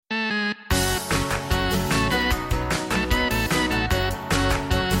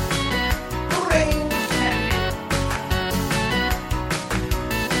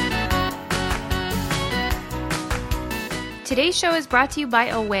Today's show is brought to you by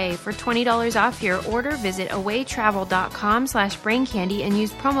Away. For $20 off your order, visit awaytravel.com/braincandy and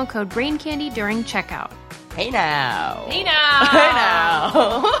use promo code BRAINCANDY during checkout. Hey now. Hey now. Hey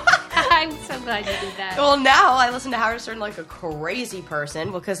now. I'm so glad you did that. Well, now I listen to Howard Stern like a crazy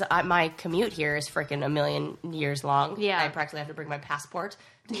person because my commute here is freaking a million years long. Yeah. I practically have to bring my passport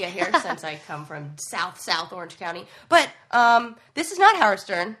to get here since I come from South Orange County. But this is not Howard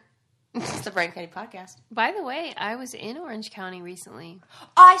Stern. It's the Brain Candy Podcast. By the way, I was in Orange County recently.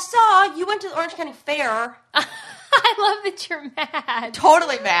 I saw you went to the Orange County Fair. I love that you're mad.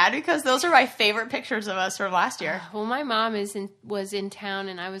 Totally mad because those are my favorite pictures of us from last year. Well, my mom was in town,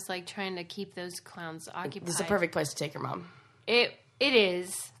 and I was like trying to keep those clowns occupied. This is a perfect place to take your mom. It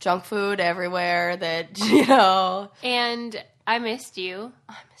is. Junk food everywhere that, you know. And I missed you.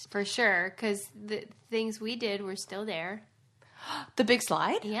 For sure, because the things we did were still there. The big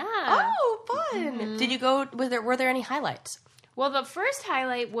slide? Yeah. Oh, fun. Mm-hmm. Did you go, were there any highlights? Well, the first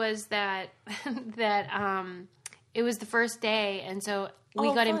highlight was that it was the first day, and so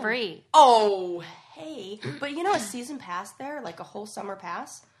we got in free. Oh, hey. But you know a season pass there, like a whole summer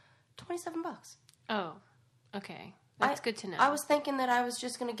pass? $27. Oh, okay. That's good to know. I was thinking that I was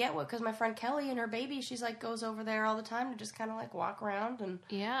just going to get one because my friend Kelly and her baby, she's like goes over there all the time to just kind of like walk around. And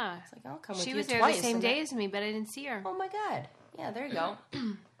yeah. It's like, I'll come with she you was twice. there the same day as me, but I didn't see her. Oh, my God. Yeah, there you go.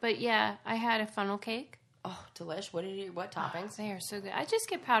 But yeah, I had a funnel cake. Oh, delish. What toppings? They are so good. I just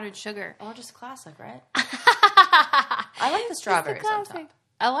get powdered sugar. Oh, just classic, right? I like the strawberries on top.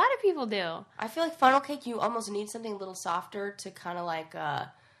 A lot of people do. I feel like funnel cake, you almost need something a little softer to kind of like,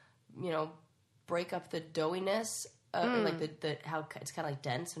 break up the doughiness. Like the how it's kind of like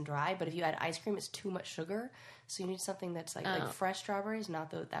dense and dry. But if you add ice cream, it's too much sugar. So you need something that's like fresh strawberries,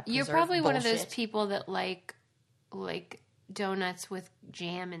 not that preserved You're probably bullshit. one of those people that like donuts with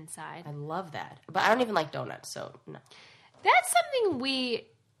jam inside. I love that. But I don't even like donuts, so no. That's something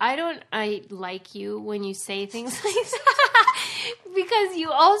I like you when you say things like that. Because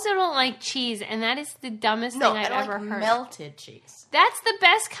you also don't like cheese, and that is the dumbest thing I've ever heard. Melted cheese. That's the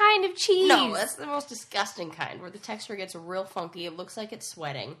best kind of cheese. No, that's the most disgusting kind, where the texture gets real funky. It looks like it's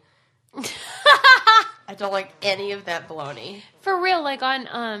sweating. I don't like any of that bologna. For real, like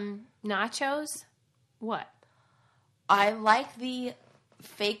on nachos? What? I like the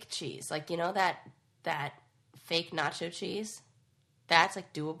fake cheese. Like, you know that fake nacho cheese? That's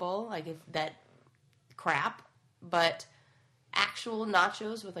like doable. Like if that crap. But actual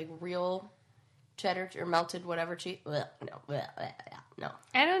nachos with like real cheddar or melted whatever cheese. No.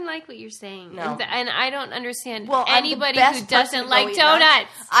 I don't like what you're saying. No. And I don't understand well, anybody who doesn't like donuts.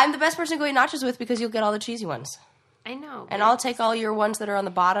 I'm the best person to go eat nachos with because you'll get all the cheesy ones. I know. And I'll take all your ones that are on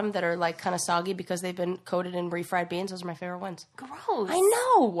the bottom that are like kind of soggy because they've been coated in refried beans. Those are my favorite ones. Gross. I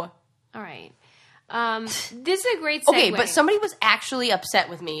know. All right. This is a great segue. Okay, but somebody was actually upset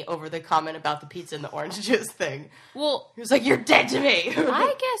with me over the comment about the pizza and the orange juice thing. Well, he was like, "You're dead to me."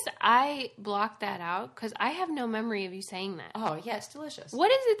 I guess I blocked that out because I have no memory of you saying that. Oh, yeah, it's delicious.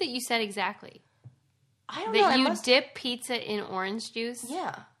 What is it that you said exactly? I don't know. That you dip pizza in orange juice?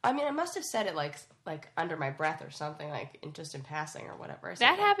 Yeah. I mean, I must have said it like under my breath or something, like just in passing or whatever.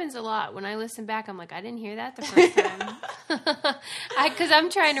 That happens a lot. When I listen back, I'm like, I didn't hear that the first time. Because I'm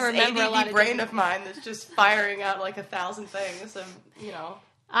trying to remember a lot of brain of mine that's just firing out like 1,000 things. And, you know.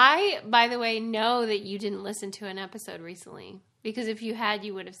 I, by the way, know that you didn't listen to an episode recently. Because if you had,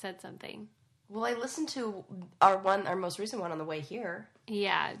 you would have said something. Well, I listened to our most recent one on the way here.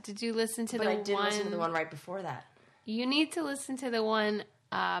 Yeah. Did you listen to but I didn't listen to the one right before that. You need to listen to the one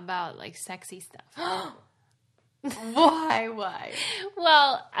about, like, sexy stuff. Why?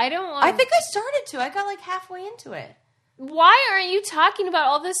 Well, I don't want... I think I started to. I got, like, halfway into it. Why aren't you talking about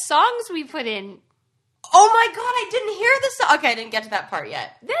all the songs we put in? Oh, my God, I didn't hear the song. Okay, I didn't get to that part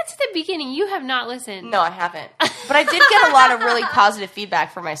yet. That's the beginning. You have not listened. No, I haven't. But I did get a lot of really positive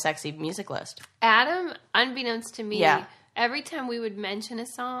feedback for my sexy music list. Adam, unbeknownst to me... Yeah. Every time we would mention a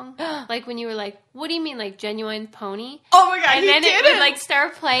song, like when you were like, what do you mean, like Genuine Pony? Oh my God, and then it would like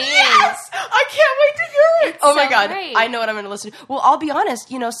start playing. Yes! I can't wait to hear it. Oh my God, great. I know what I'm going to listen to. Well, I'll be honest,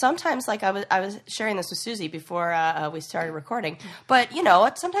 you know, sometimes like I was sharing this with Susie before we started recording, but you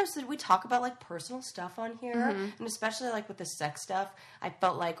know, sometimes we talk about like personal stuff on here, and especially like with the sex stuff, I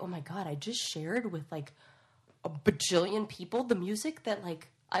felt like, oh my God, I just shared with like a bajillion people the music that like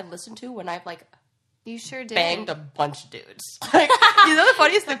I listen to when I've like you sure did. Banged a bunch of dudes. Like, you know the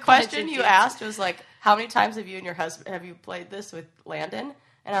funniest the question you asked was like, how many times have you and your husband have you played this with Landon?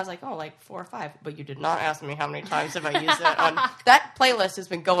 And I was like, oh, like 4 or 5. But you did not ask me how many times have I used it on that playlist has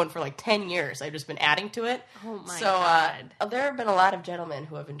been going for like 10 years. I've just been adding to it. Oh my God. There have been a lot of gentlemen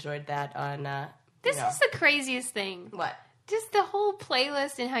who have enjoyed that on This is the craziest thing. What? Just the whole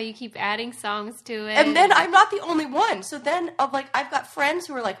playlist and how you keep adding songs to it. And then I'm not the only one. So then, I've got friends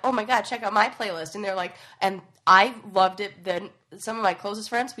who are like, oh my God, check out my playlist. And they're like, and I loved it. Then some of my closest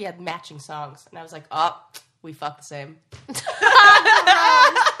friends, we had matching songs. And I was like, oh, we fuck the same.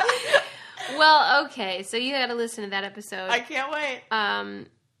 Well, okay. So you got to listen to that episode. I can't wait.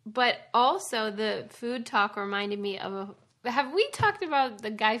 But also the food talk reminded me of have we talked about the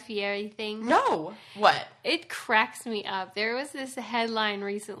Guy Fieri thing? No. What? It cracks me up. There was this headline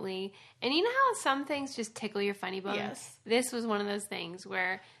recently, and you know how some things just tickle your funny bone? Yes. This was one of those things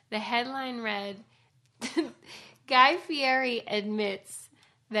where the headline read, Guy Fieri admits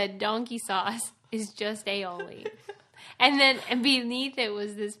that donkey sauce is just aioli. And beneath it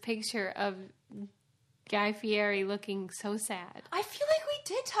was this picture of Guy Fieri looking so sad. I feel like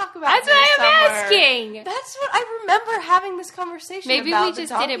we did talk about That's this what I'm somewhere. asking. That's what I remember having this conversation Maybe about. we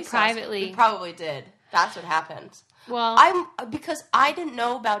just did it privately. We probably did. That's what happened. Well, because I didn't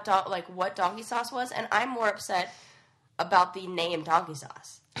know about what donkey sauce was, and I'm more upset about the name donkey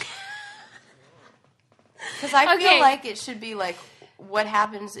sauce. Because I feel like it should be like what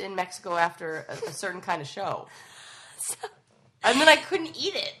happens in Mexico after a certain kind of show. And then I couldn't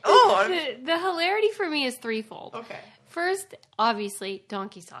eat it. Oh, the hilarity for me is threefold. Okay. First, obviously,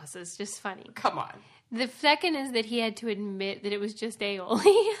 donkey sauce is just funny. Come on. The second is that he had to admit that it was just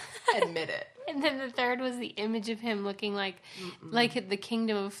aioli. Admit it. And then the third was the image of him looking like the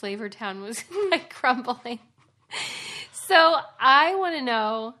kingdom of Flavortown was like crumbling. So I want to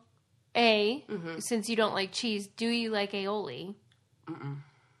know, since you don't like cheese, do you like aioli? Mm-mm.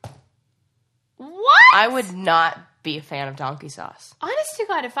 What? I would not be a fan of donkey sauce. Honest to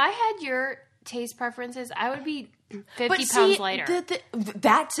God, if I had your taste preferences, I would be 50 pounds lighter.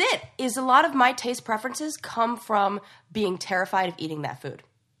 That's it. Is a lot of my taste preferences come from being terrified of eating that food.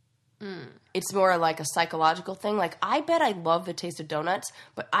 It's more like a psychological thing. Like, I bet I love the taste of donuts,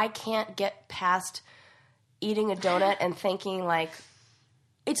 but I can't get past eating a donut and thinking like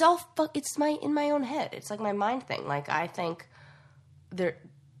it's in my own head. It's like my mind thing. Like, I think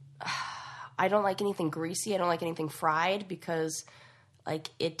I don't like anything greasy. I don't like anything fried because, like,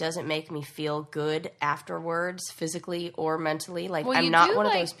 it doesn't make me feel good afterwards, physically or mentally. Like, well, I'm not one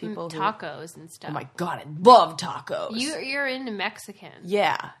of those people tacos and stuff. Oh my God, I love tacos. You're into Mexican.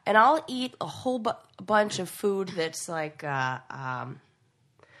 Yeah, and I'll eat a whole bunch of food that's like I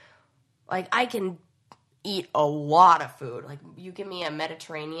can eat a lot of food. Like, you give me a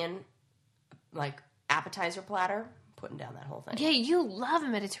Mediterranean, like, appetizer platter. Putting down that whole thing. Yeah, you love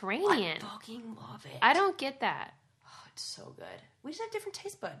Mediterranean. I fucking love it. I don't get that. Oh, it's so good. We just have different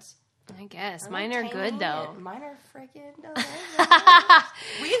taste buds. I guess. Mine are good, though. Mine are freaking...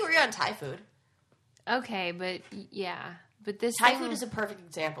 We agree on Thai food. Okay, but yeah. But this Thai food is a perfect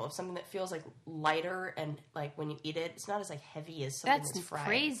example of something that feels like lighter and like when you eat it, it's not as like heavy as something that's fried. That's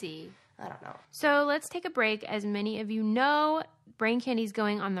crazy. I don't know. So let's take a break. As many of you know, Brain Candy's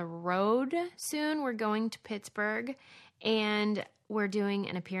going on the road soon. We're going to Pittsburgh, and we're doing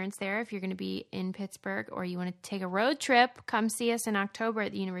an appearance there. If you're going to be in Pittsburgh or you want to take a road trip, come see us in October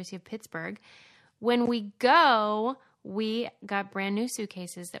at the University of Pittsburgh. When we go, we got brand new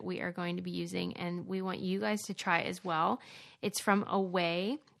suitcases that we are going to be using, and we want you guys to try as well. It's from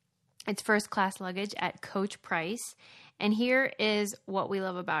Away. It's first class luggage at Coach Price. And here is what we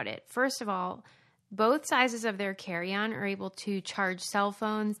love about it. First of all, both sizes of their carry-on are able to charge cell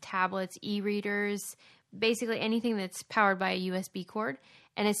phones, tablets, e-readers, basically anything that's powered by a USB cord.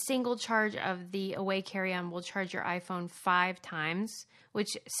 And a single charge of the Away carry-on will charge your iPhone 5 times,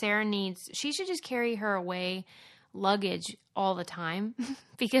 which Sarah needs. She should just carry her Away luggage all the time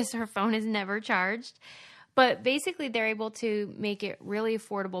because her phone is never charged. But basically, they're able to make it really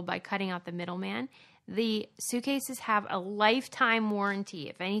affordable by cutting out the middleman. The suitcases have a lifetime warranty.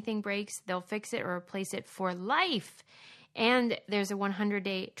 If anything breaks, they'll fix it or replace it for life. And there's a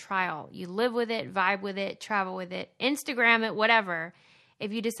 100-day trial. You live with it, vibe with it, travel with it, Instagram it, whatever.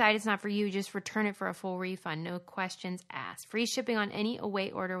 If you decide it's not for you, just return it for a full refund. No questions asked. Free shipping on any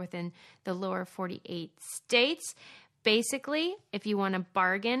Away order within the lower 48 states. Basically, if you want a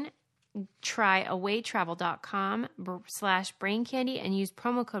bargain, try awaytravel.com/braincandy and use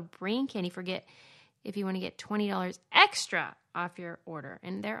promo code BRAINCANDY if you want to get $20 extra off your order.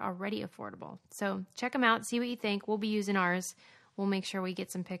 And they're already affordable. So check them out. See what you think. We'll be using ours. We'll make sure we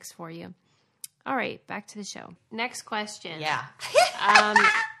get some pics for you. All right, back to the show. Next question. Yeah.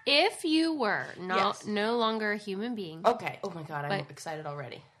 If you were no longer a human being. Okay. Oh my God, I'm excited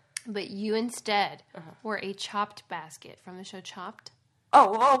already. But you instead were a Chopped basket from the show Chopped.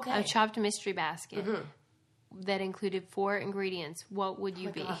 Oh, okay. A Chopped mystery basket. that included 4 ingredients, what would you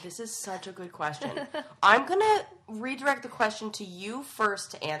be? God, this is such a good question. I'm going to redirect the question to you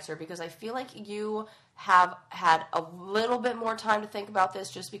first to answer because I feel like you have had a little bit more time to think about this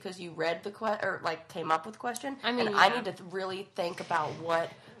just because you read the came up with the question. I need to really think about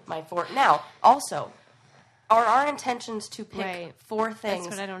what my 4... Now, also, are our intentions to pick 4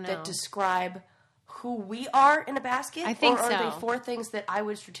 things that describe who we are in a basket? I think or are so. they 4 things that I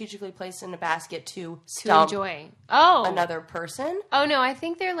would strategically place in a basket to stump enjoy another person? Oh, no, I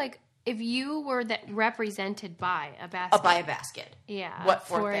think they're like, if you were represented by a basket. By a basket. Yeah. What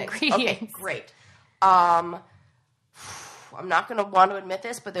 4 things? Ingredients. Okay, great. I'm not going to want to admit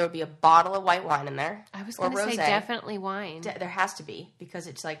this, but there would be a bottle of white wine in there. I was going to say definitely wine. There has to be, because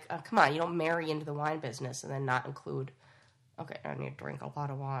it's like, come on, you don't marry into the wine business and then not include, okay, I need to drink a lot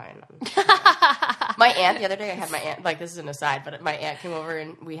of wine. My aunt, the other day, I had my aunt, like this is an aside, but my aunt came over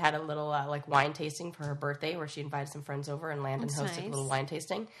and we had a little like wine tasting for her birthday where she invited some friends over and Landon hosted a little wine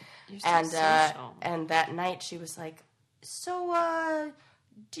tasting. You're so social. And that night she was like, so,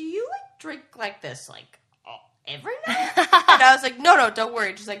 do you like drink like this, like, every night? And I was like, no, don't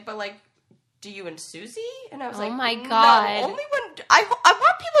worry. She's like, but like, do you and Susie? And I was like, oh my God. No, only when I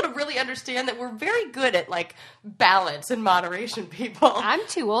want people to really understand that we're very good at like balance and moderation, people. I'm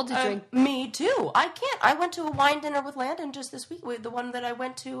too old to drink. Me too. I can't. I went to a wine dinner with Landon just this week, the one that I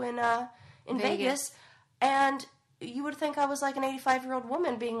went to in Vegas, and you would think I was like an 85-year-old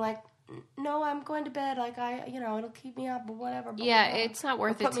woman being like, no, I'm going to bed. Like, it'll keep me up or whatever. It's not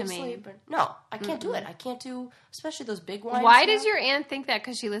worth it to me. Sleep. No, I can't do it. I can't do, especially those big wines. Why does your aunt think that?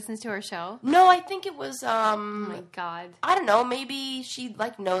 Because she listens to our show? No, I think it was, oh my God. I don't know. Maybe she,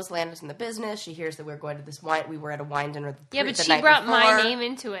 like, knows Landon's in the business. She hears that we're going to this wine. We were at a wine dinner the but she brought my name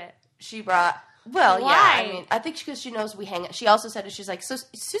into it. She brought... Well, why? Yeah, I mean, I think because she knows we hang out. She also said, she's like, so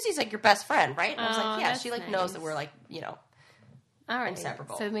Susie's like your best friend, right? And I was like, yeah. She, like, knows that we're, like, all right.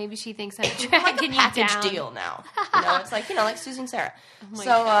 inseparable. So maybe she thinks I'm dragging like a you package down. deal now. It's like, like Susie and Sarah.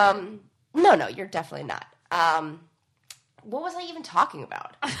 God. No, you're definitely not. What was I even talking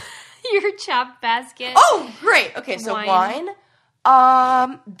about? Your chopped basket. Oh, great. Okay, so wine.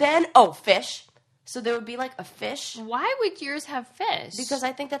 Then, fish. So there would be like a fish. Why would yours have fish? Because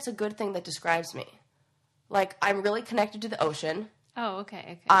I think that's a good thing that describes me. Like, I'm really connected to the ocean. Oh,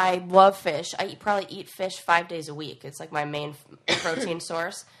 okay. I love fish. I probably eat fish 5 days a week. It's like my main protein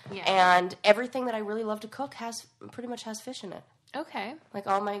source. Yeah. And everything that I really love to cook pretty much has fish in it. Okay. Like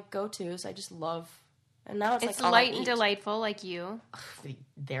all my go-tos, I just love. And now it's like light and delightful, like you.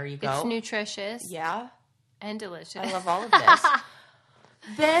 There you go. It's nutritious. Yeah. And delicious. I love all of this.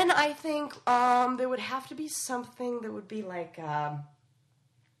 Then I think there would have to be something that would be like,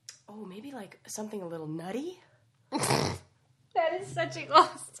 maybe like something a little nutty. That is such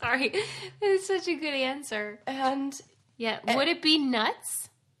a good answer. And would it be nuts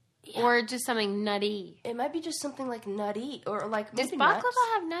or just something nutty? It might be just something like nutty or like. Does baklava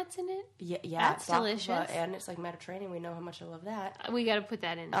have nuts in it? Yeah, that's delicious. And it's like Mediterranean. We know how much I love that. We got to put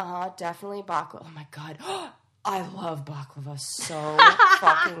that in. Definitely baklava. Oh my God. I love baklava so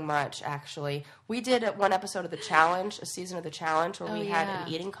fucking much, actually. We did one episode of The Challenge, a season of The Challenge, where we had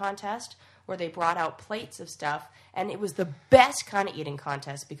an eating contest where they brought out plates of stuff, and it was the best kind of eating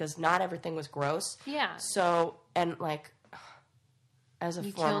contest because not everything was gross. Yeah. So, and like, as a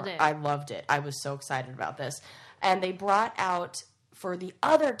former, I loved it. I was so excited about this. And they brought out, for the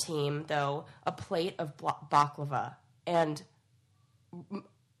other team, though, a plate of baklava. And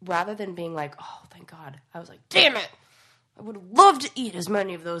rather than being like, oh, thank God, I was like, damn it! I would love to eat as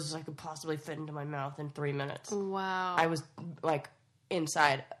many of those as I could possibly fit into my mouth in 3 minutes. Wow. I was, like,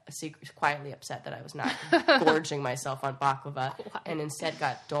 inside, quietly upset that I was not gorging myself on baklava and instead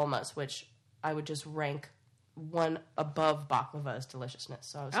got dolmas, which I would just rank one above baklava's deliciousness.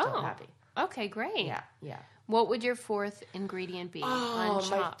 So I was still happy. Okay, great. Yeah. What would your 4th ingredient be?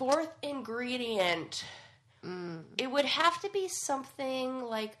 My 4th ingredient... It would have to be something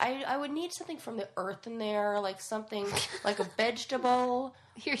like I would need something from the earth in there, like something like a vegetable.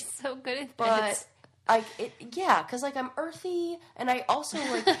 You're so good at this. But because like I'm earthy, and I also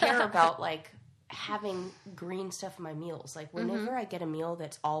like care about like having green stuff in my meals. Like whenever I get a meal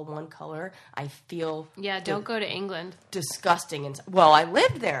that's all one color, I feel don't go to England. Disgusting. And well, I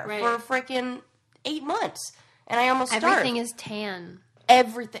lived there for freaking 8 months, and I almost starved. Everything is tan.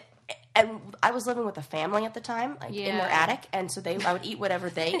 Everything. And I was living with a family at the time, like in their attic, and so I would eat whatever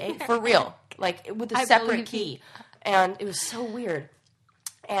they ate for real, like with a separate key, and it was so weird.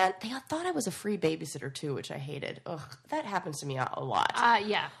 and they thought I was a free babysitter too, which I hated. Ugh, that happens to me a lot.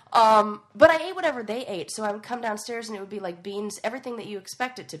 Yeah. But I ate whatever they ate, so I would come downstairs and it would be like beans, everything that you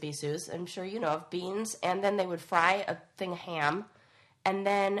expect it to be, Suze. I'm sure you know of beans, and then they would fry a thing of ham, and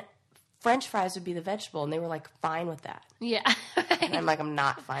then French fries would be the vegetable, and they were like fine with that. Yeah. And I'm like, I'm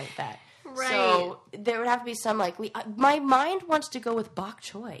not fine with that. Right. So there would have to be some like my mind wants to go with bok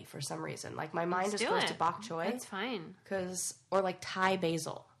choy for some reason. Like my mind just goes to bok choy. That's fine. Or like Thai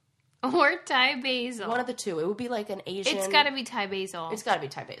basil. Or Thai basil. One of the two. It would be like an Asian. It's got to be Thai basil. It's got to be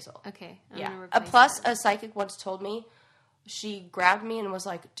Thai basil. Okay. Plus, a psychic once told me, she grabbed me and was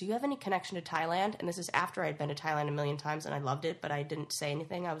like, "Do you have any connection to Thailand?" And this is after I'd been to Thailand a million times and I loved it, but I didn't say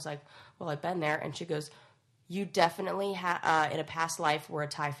anything. I was like, "Well, I've been there." And she goes, "You definitely in a past life were a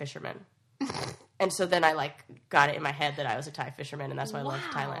Thai fisherman." And so then I like got it in my head that I was a Thai fisherman, and that's why I loved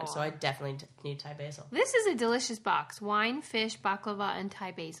Thailand. So I definitely need Thai basil. This is a delicious box: wine, fish, baklava, and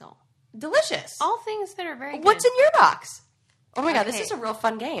Thai basil. Delicious. All things that are very good. What's in your box? Oh my God, this is a real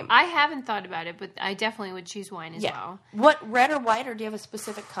fun game. I haven't thought about it, but I definitely would choose wine as well. What, red or white, or do you have a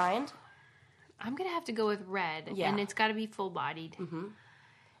specific kind? I'm going to have to go with red, Yeah. and it's got to be full-bodied. Mm-hmm.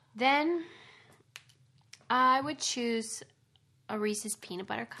 Then I would choose a Reese's Peanut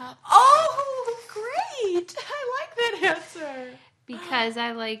Butter Cup. Oh, great. I like that answer. Because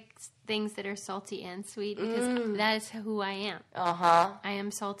I like things that are salty and sweet, because that is who I am. Uh-huh. I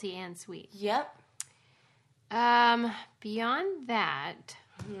am salty and sweet. Yep. Beyond that,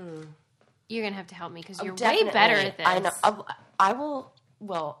 you're going to have to help me because you're Definitely. way better at this. I know. I will,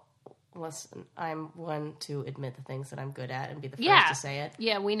 well, listen, I'm one to admit the things that I'm good at and be the first to say it.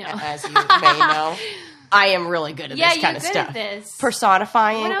 Yeah, we know. As you may know, I am really good at this kind of stuff. At this.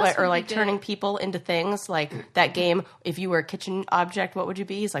 Personifying or like turning people into things, like that game, if you were a kitchen object, what would you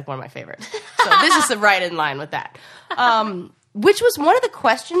be? Is like one of my favorites. So this is right in line with that. Which was one of the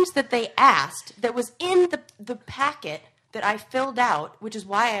questions that they asked that was in the packet that I filled out, which is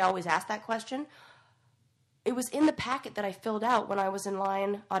why I always ask that question. It was in the packet that I filled out when I was in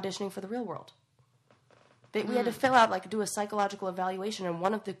line auditioning for The Real World. That we had to fill out, do a psychological evaluation, and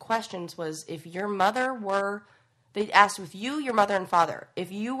one of the questions was if your mother were, they asked with you, your mother and father, if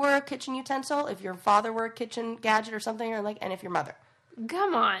you were a kitchen utensil, if your father were a kitchen gadget or something, and if your mother.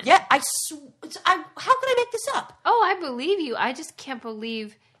 Come on. Yeah, how could I make this up? Oh, I believe you. I just can't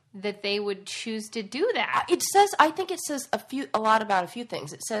believe that they would choose to do that. I think it says a lot about a few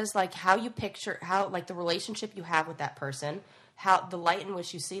things. It says how you picture, the relationship you have with that person, how the light in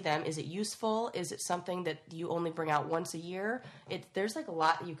which you see them. Is it useful? Is it something that you only bring out once a year? There's a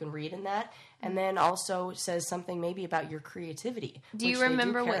lot you can read in that. And then also says something maybe about your creativity. Do you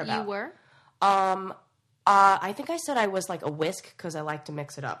remember what you were? I think I said I was like a whisk because I like to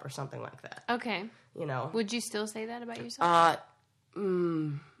mix it up or something like that. Okay. Would you still say that about yourself?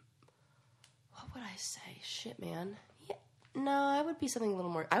 What would I say? Shit, man. Yeah, no, I would be something a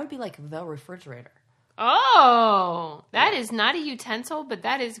little more. I would be like the refrigerator. Oh, that is not a utensil, but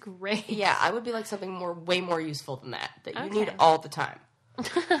that is great. Yeah, I would be like something way more useful than that you need all the time.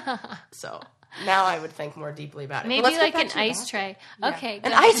 So now I would think more deeply about it. Maybe like an ice tray. Yeah. Okay,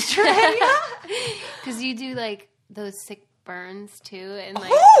 an ice tray. Because you do those sick burns too, and you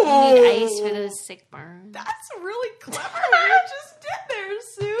need ice for those sick burns. That's really clever. What you just did there,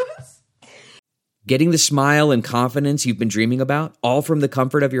 Suze. Getting the smile and confidence you've been dreaming about, all from the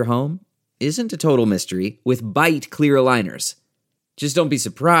comfort of your home, isn't a total mystery with Bite Clear Aligners. Just don't be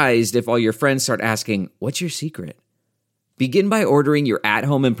surprised if all your friends start asking, "What's your secret?" Begin by ordering your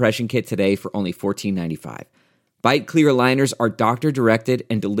at-home impression kit today for only $14.95. Bite Clear Aligners are doctor-directed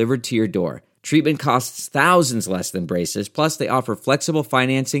and delivered to your door. Treatment costs thousands less than braces, plus they offer flexible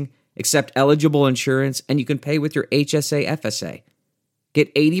financing, accept eligible insurance, and you can pay with your HSA FSA.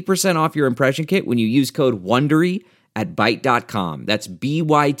 Get 80% off your impression kit when you use code WONDERY at Byte.com. That's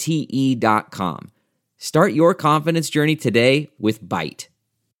BYTE.com. Start your confidence journey today with Byte.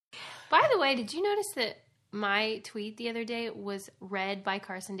 By the way, did you notice that my tweet the other day was read by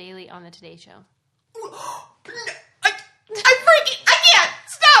Carson Daly on the Today Show? I'm freaking... I can't!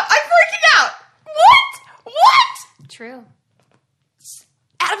 Stop! I'm freaking out! What? True.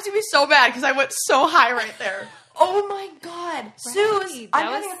 Adam's gonna be so mad because I went so high right there. Oh my God. Right. Suze, I'm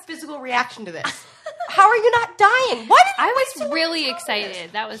having a physical reaction to this. How are you not dying? Why did I was really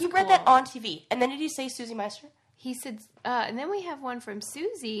excited. That was He read that on TV. And then did he say Susie Meister? He said, and then we have one from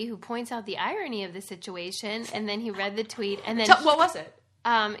Susie who points out the irony of the situation. And then he read the tweet. And then what was it?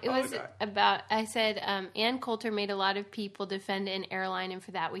 It was about, I said, Ann Coulter made a lot of people defend an airline, and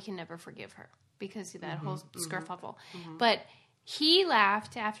for that we can never forgive her because of that whole skerfuffle. Mm-hmm. But He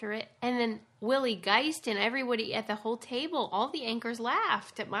laughed after it, and then Willie Geist and everybody at the whole table, all the anchors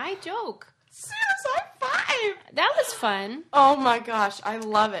laughed at my joke. Sus, high five! That was fun. Oh my gosh, I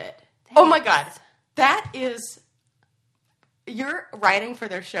love it. Oh my god. That is... You're writing for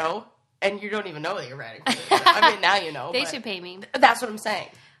their show, and you don't even know that you're writing for their show. I mean, now you know. They but should pay me. That's what I'm saying.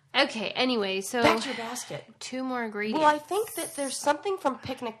 Okay, anyway, so Back to your basket. 2 more ingredients. Well, I think that there's something from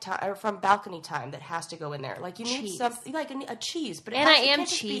picnic time or from balcony time that has to go in there. Like you need Cheese. something like a cheese, but it And has, I it am can't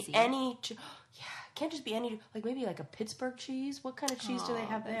just cheesy. Be any, yeah, it can't just be any. Like maybe like a Pittsburgh cheese. What kind of cheese do they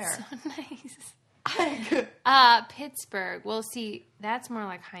have there? So nice. Pittsburgh. Well, see, that's more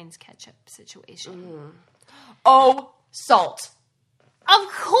like Heinz ketchup situation. Oh, salt. Of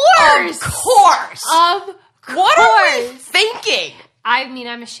course! Of course. Of course! What are we thinking? I mean,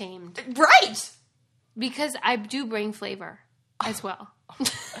 I'm ashamed. Right. Because I do bring flavor as well.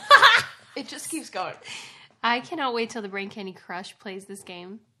 It just keeps going. I cannot wait till the Brain Candy Crush plays this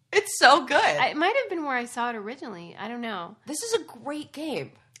game. It's so good. It might have been where I saw it originally. I don't know. This is a great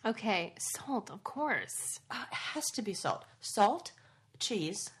game. Okay, salt, of course. It has to be salt. Salt,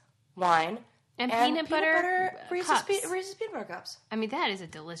 cheese, wine, And peanut butter cups. Reese's peanut butter cups. I mean, that is a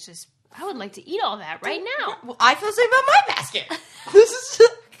delicious... I would like to eat all that right now. Well, I feel the same about my basket. This is...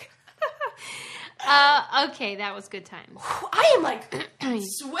 Okay, that was good times. I am like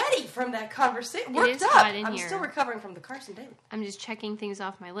sweaty from that conversation. Worked is up. hot in I'm here. still recovering from the Carson Daly. I'm just checking things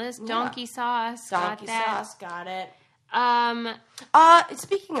off my list. Yeah. Donkey sauce, Donkey got that. sauce, got it.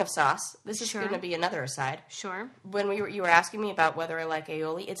 Speaking of sauce, this is Sure. going to be another aside. Sure. When you were asking me about whether I like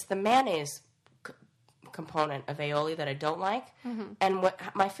aioli, it's the mayonnaise component of aioli that I don't like. Mm-hmm. And what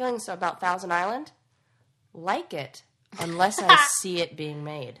my feelings about Thousand Island, like it unless I see it being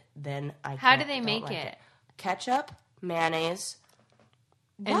made. Then I How do can't- they don't make like it? Ketchup, mayonnaise,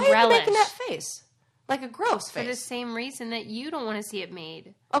 And why are you relish. making that face? Like a gross For the face. same reason that you don't want to see it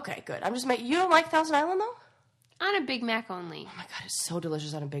made. Okay, good. I'm just making. You don't like Thousand Island though? On a Big Mac only. Oh my god, it's so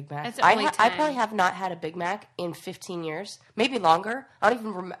delicious on a Big Mac. That's the only I time. probably have not had a Big Mac in 15 years, maybe longer. I don't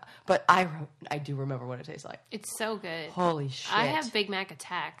even remember, but I do remember what it tastes like. It's so good. Holy shit! I have Big Mac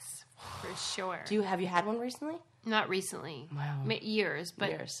attacks, for sure. Have you had one recently? Not recently. Wow. Years, but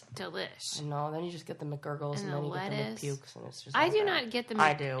Years. delish. No, then you just get the McGurgles and And then the you get the lettuce. McPukes, and it's just. I all do bad. not get the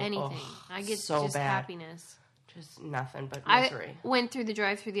I do. anything. Ugh, I get so just bad. happiness. Just nothing but I misery. went through the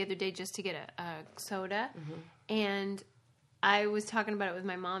drive-thru the other day just to get a soda, and I was talking about it with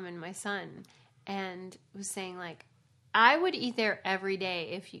my mom and my son, and was saying like, I would eat there every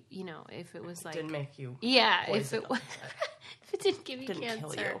day if if it was like Didn't make you. yeah, if poison it was if it didn't give you Didn't cancer,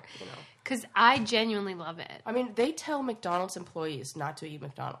 kill you. You know. because I genuinely love it. I mean, they tell McDonald's employees not to eat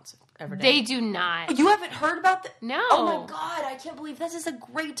McDonald's every day. They do not. You haven't heard about that? No. Oh my god, I can't believe this is a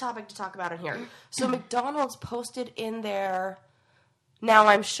great topic to talk about in here. So McDonald's posted in their... Now,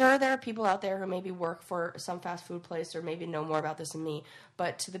 I'm sure there are people out there who maybe work for some fast food place or maybe know more about this than me,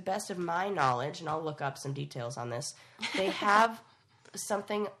 but to the best of my knowledge, and I'll look up some details on this, they have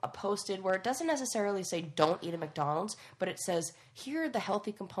something posted where it doesn't necessarily say don't eat at McDonald's, but it says here are the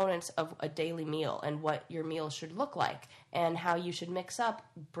healthy components of a daily meal and what your meal should look like and how you should mix up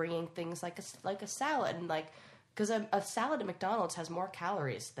bringing things like a salad and because a salad at McDonald's has more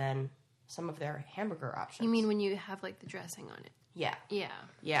calories than some of their hamburger options. You mean when you have like the dressing on it? Yeah. Yeah.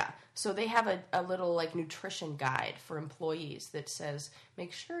 Yeah. So they have a little nutrition guide for employees that says,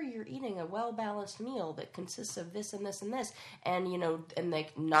 make sure you're eating a well-balanced meal that consists of this and this and this. And, and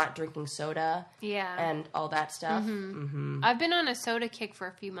not drinking soda. Yeah. And all that stuff. Mm-hmm. I've been on a soda kick for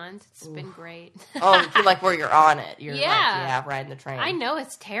a few months. It's been great. Oh, you feel like where you're on it. You're Yeah. riding the train. I know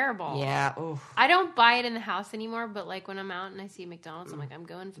it's terrible. Yeah. Oof. I don't buy it in the house anymore, but like when I'm out and I see McDonald's, I'm like, I'm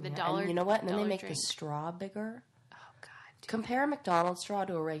going for the dollar. And you know what? And then they dollar make drink. the straw bigger. Oh God. dude. Compare a McDonald's straw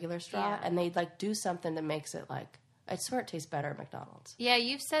to a regular straw, Yeah. and they do something that makes it I swear it tastes better at McDonald's. Yeah,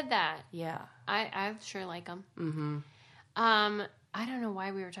 you've said that. Yeah. I sure like them. Mm-hmm. I don't know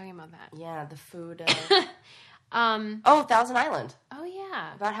why we were talking about that. Yeah, the food. Thousand Island. Oh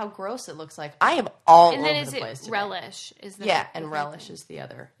yeah. About how gross it looks like. I am all And then over is the place it today. relish? Is the Yeah, the and third relish thing. is the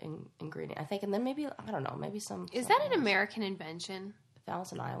other ingredient, I think. And then maybe, I don't know, maybe some... Is that an American invention?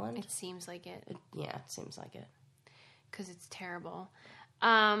 Thousand Island? It seems like it. Yeah, it seems like it. Because it's terrible.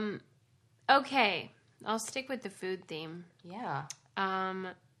 Okay, I'll stick with the food theme. Yeah.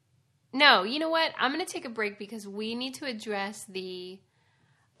 No, you know what? I'm going to take a break because we need to address the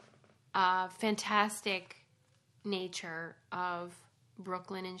fantastic nature of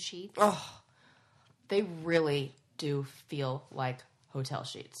Brooklyn and sheets. Oh, they really do feel like hotel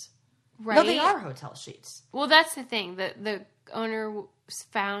sheets. Right? No, they are hotel sheets. Well, that's the thing. The owner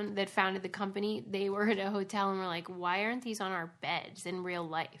founded the company, they were at a hotel and were like, why aren't these on our beds in real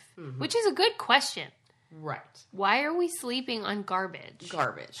life? Which is a good question. Right. Why are we sleeping on garbage?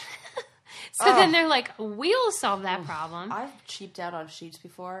 So then they're like, we'll solve that problem. I've cheaped out on sheets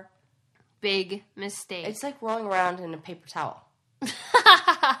before. Big mistake. It's like rolling around in a paper towel.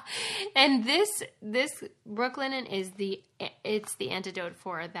 And this Brooklinen is the antidote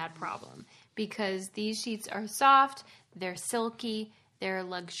for that problem, because these sheets are soft, they're silky, they're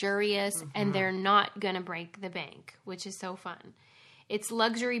luxurious, and they're not going to break the bank, which is so fun. It's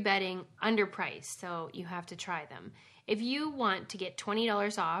luxury bedding, underpriced, so you have to try them. If you want to get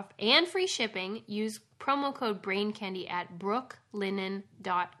 $20 off and free shipping, use promo code BRAINCANDY at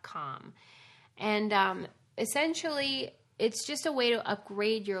brooklinen.com. And essentially, it's just a way to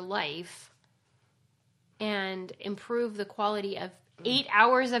upgrade your life and improve the quality of 8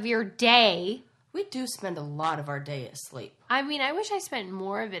 hours of your day. We do spend a lot of our day asleep. I mean, I wish I spent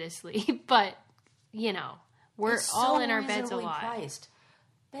more of it asleep, but, you know, we're all in our beds a lot. Priced.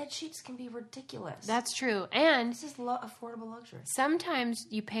 Bed sheets can be ridiculous. That's true. And this is affordable luxury. Sometimes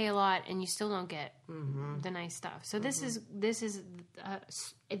you pay a lot and you still don't get the nice stuff. So this is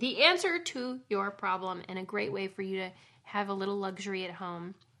the answer to your problem, and a great way for you to have a little luxury at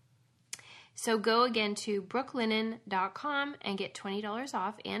home. So go again to brooklinen.com and get $20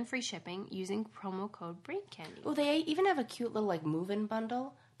 off and free shipping using promo code BRAINCANDY. Oh, they even have a cute little like move-in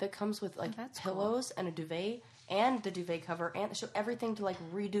bundle that comes with like pillows and a duvet and the duvet cover and so everything to like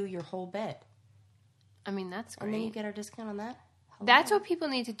redo your whole bed. I mean, that's great. And then you get our discount on that. That's what people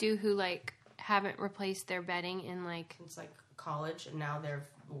need to do who like haven't replaced their bedding in like it's like college, and now they're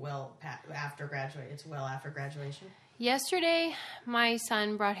after graduate. It's well after graduation. Yesterday, my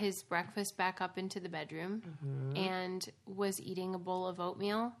son brought his breakfast back up into the bedroom and was eating a bowl of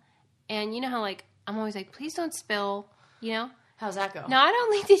oatmeal. And you know how, like, I'm always like, please don't spill, you know? How's that go? Not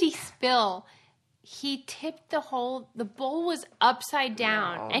only did he spill, he tipped the bowl was upside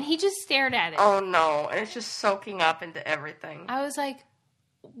down, and he just stared at it. Oh, no. And it's just soaking up into everything. I was like,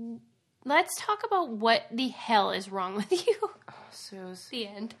 let's talk about what the hell is wrong with you. Oh, Suze. The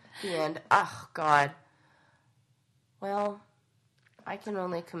end. Oh, God. Well, I can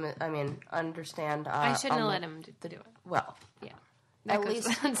only understand. I shouldn't have let him do it. Well, yeah. At least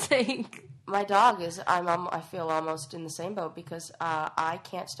without saying. My dog is. I feel almost in the same boat because I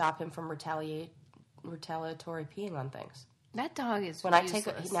can't stop him from retaliatory peeing on things. That dog is. When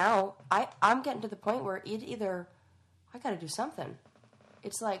useless. I'm getting to the point where I got to do something.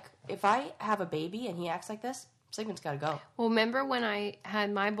 It's like if I have a baby and he acts like this, Sigmund's got to go. Well, remember when I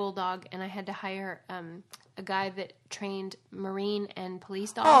had my bulldog and I had to hire a guy that trained Marine and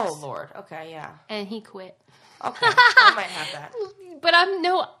police dogs? Oh, Lord. Okay, yeah. And he quit. Okay, I might have that. But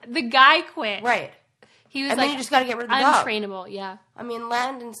the guy quit. Right. He was and like, then you just got to get rid of the dog. Untrainable, yeah. I mean,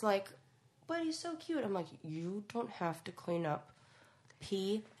 Landon's like, but he's so cute. I'm like, you don't have to clean up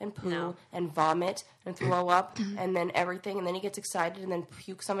pee and poo and vomit and throw up and then everything. And then he gets excited and then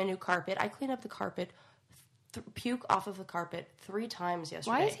pukes on my new carpet. I clean up the carpet. Puke off of the carpet 3 times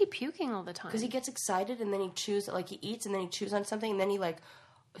yesterday. Why is he puking all the time? Because he gets excited and then he chews, like he eats and then he chews on something and then he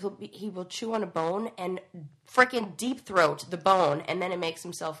will chew on a bone and freaking deep throat the bone and then it makes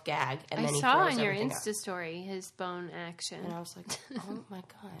himself gag and then he throws on your everything Insta out. story his bone action. And I was like, oh my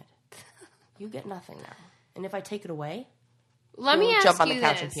God, you get nothing now. And if I take it away, let me ask jump on you the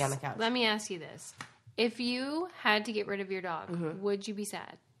couch this. and pee on the couch. Let me ask you this: if you had to get rid of your dog, would you be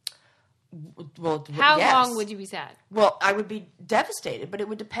sad? Well, how yes. long would you be sad? Well, I would be devastated, but it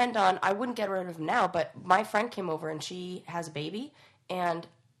would depend on. I wouldn't get rid of him now, but my friend came over and she has a baby, and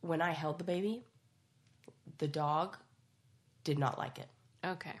when I held the baby, the dog did not like it.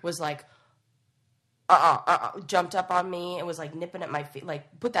 Okay, was like, jumped up on me and was like nipping at my feet,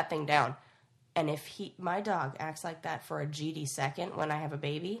 like put that thing down. And if my dog acts like that for a GD second when I have a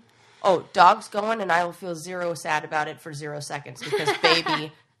baby, dog's going, and I will feel zero sad about it for 0 seconds because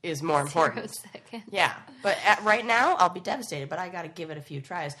baby is more important. 0 seconds. Yeah, but right now I'll be devastated, but I got to give it a few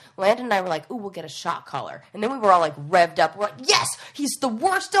tries. Landon and I were like, ooh, we'll get a shock collar. And then we were all like revved up. We're like, yes, he's the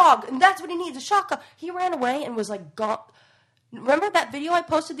worst dog, and that's what he needs, a shock collar. He ran away and was like gone. Remember that video I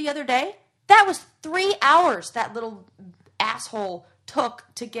posted the other day? That was 3 hours that little asshole took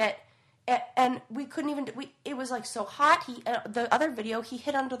to get, and we couldn't even, it was like so hot. The other video, he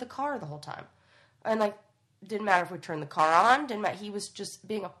hid under the car the whole time. And like, didn't matter if we turned the car on. Didn't matter. He was just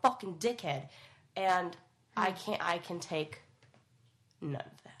being a fucking dickhead, and I can take none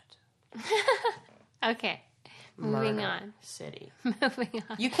of that. Okay, moving Murder on. City. Moving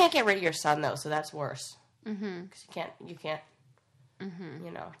on. You can't get rid of your son though, so that's worse. Mm-hmm. Because you can't. Mm-hmm.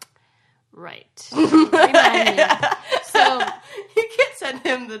 You know. Right. Remind me. So You can't send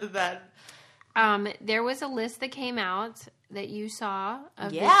him to that. There was a list that came out that you saw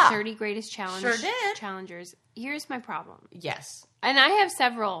of the 30 greatest Sure did. challengers. Here's my problem. Yes. And I have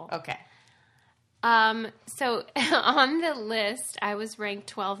several. Okay. So on the list, I was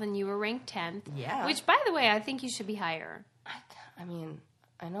ranked 12th and you were ranked 10th. Yeah. Which, by the way, I think you should be higher. I mean,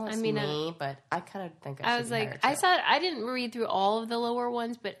 I know it's me, but I kind of think I should was be like, higher, I didn't read through all of the lower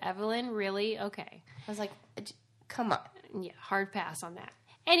ones, but Evelyn, really? Okay. I was like, come on. Yeah, hard pass on that.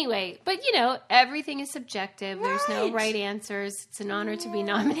 Anyway, but everything is subjective. There's no right answers. It's an honor to be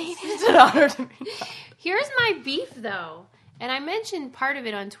nominated. It's an honor to be nominated. Here's my beef, though. And I mentioned part of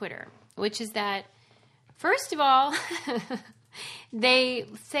it on Twitter, which is that, first of all, they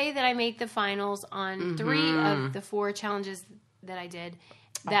say that I make the finals on 3 of the 4 challenges that I did.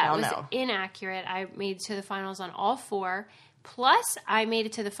 That was inaccurate. I made it to the finals on all 4. Plus, I made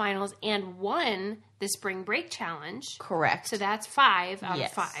it to the finals and won the Spring Break Challenge. Correct. So that's 5 out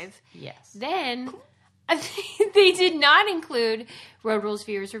of 5. Yes. Then they did not include Road Rules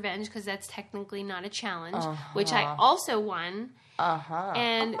Viewers Revenge because that's technically not a challenge, which I also won.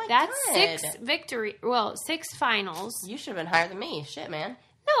 And that's God. 6 finals. You should have been higher than me. Shit, man.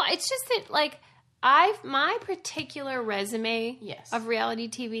 No, it's just that my particular resume of reality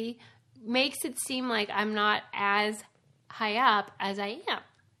TV makes it seem like I'm not as high up as I am.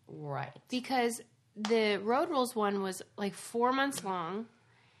 Right. Because the Road Rules one was 4 months long.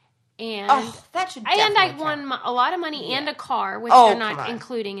 And that should and I won a lot of money and a car, which they're not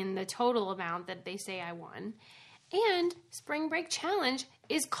including in the total amount that they say I won. And Spring Break Challenge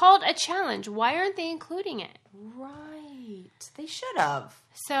is called a challenge. Why aren't they including it? Right. They should have.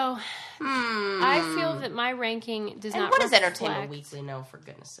 So, I feel that my ranking does not reflect... And what does Entertainment Weekly know, for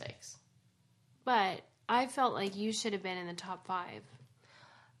goodness sakes? But I felt like you should have been in the top 5.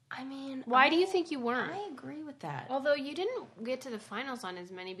 I mean... Why do you think you weren't? I agree with that. Although you didn't get to the finals on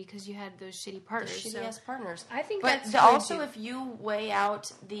as many because you had those shitty partners. Shitty-ass partners. I think but that's... also, if you weigh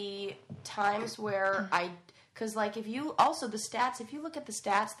out the times where I... Because, if you... Also, the stats... If you look at the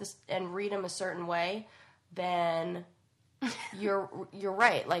stats and read them a certain way, then you're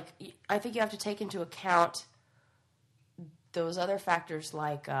right. I think you have to take into account those other factors,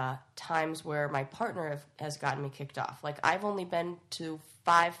 times where my partner has gotten me kicked off. I've only been to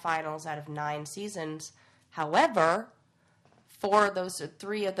 5 finals out of 9 seasons. However,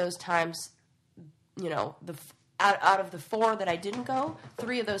 3 of those times, out of the 4 that I didn't go,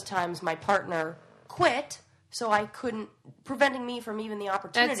 3 of those times my partner quit, so I couldn't, preventing me from even the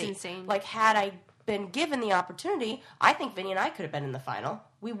opportunity. That's insane. Had I been given the opportunity, I think Vinny and I could have been in the final.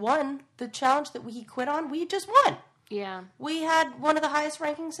 We won the challenge that he quit on. We just won. Yeah. We had one of the highest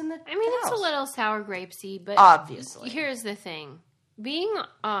rankings in the I mean, house. It's a little sour grapesy, but... Obviously. Here's the thing. Being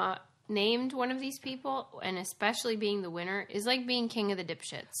named one of these people, and especially being the winner, is like being king of the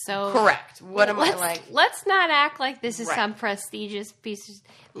dipshits. So correct. What am I like? Let's not act like this is some prestigious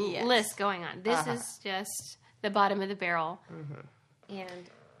list going on. This is just the bottom of the barrel. Mm-hmm.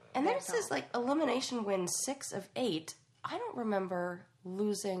 And then it says, elimination wins 6 of 8. I don't remember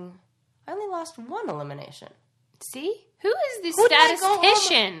losing... I only lost 1 elimination. See? Who is the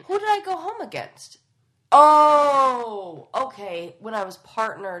statistician? Who did I go home against? Oh, okay. When I was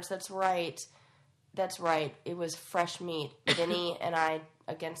partners, that's right. It was Fresh Meat. Vinny and I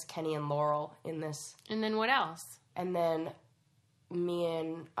against Kenny and Laurel in this. And then what else? And then me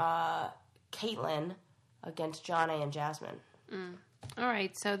and Caitlin against Johnny and Jasmine. All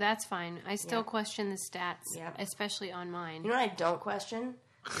right, so that's fine. I still question the stats, especially on mine. You know what I don't question?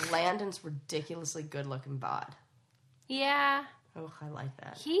 Landon's ridiculously good-looking bod. Yeah. Oh, I like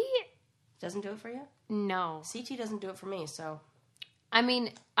that. He... Doesn't do it for you? No. CT doesn't do it for me, so... I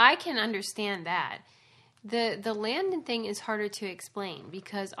mean, I can understand that. The Landon thing is harder to explain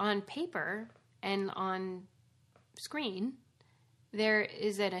because on paper and on screen, there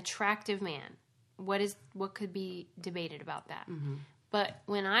is an attractive man. What could be debated about that? Mm-hmm. But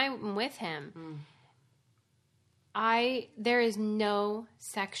when I'm with him, there is no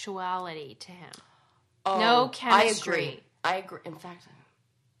sexuality to him. Oh, no chemistry. I agree. In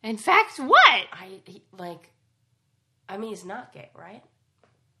fact, what? I mean, he's not gay, right?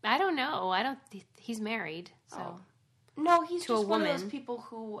 I don't know. He's married, so. Oh. No, he's to just a woman. One of those people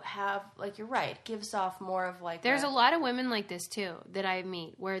who have, you're right, gives off more of There's a lot of women like this, too, that I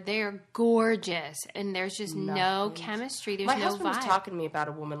meet, where they are gorgeous, and there's just no chemistry, there's no vibe. My husband was talking to me about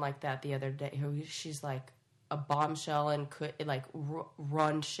a woman like that the other day, who she's a bombshell and could,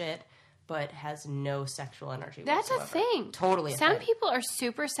 run shit, but has no sexual energy That's whatsoever. A thing. Totally a Some thing. people are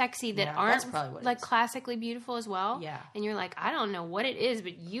super sexy that aren't, that's probably what it is. classically beautiful as well. Yeah. And you're like, I don't know what it is,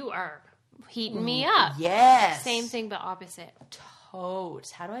 but you are heating me up. Yes. Same thing, but opposite.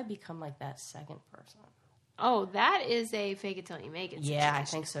 Totes. How do I become like that second person? Oh, that is a fake it till you make it situation. Yeah, I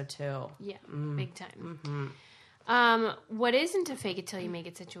think so too. Yeah, big time. What isn't a fake it till you make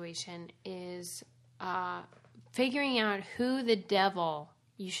it situation is figuring out who the devil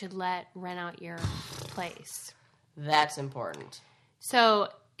you should let rent out your place. That's important. So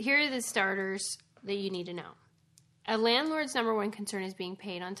here are the starters that you need to know. A landlord's number one concern is being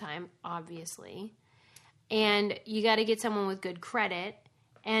paid on time, obviously. And you got to get someone with good credit.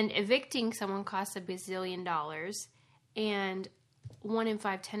 And evicting someone costs $1 bazillion. And 1 in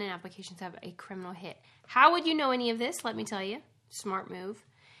 5 tenant applications have a criminal hit. How would you know any of this? Let me tell you. Smart move.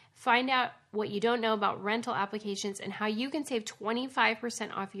 Find out what you don't know about rental applications and how you can save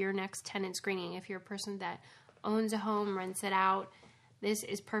 25% off your next tenant screening. If you're a person that owns a home, rents it out, this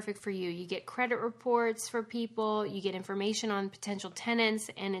is perfect for you. You get credit reports for people, you get information on potential tenants,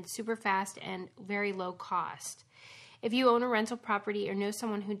 and it's super fast and very low cost. If you own a rental property or know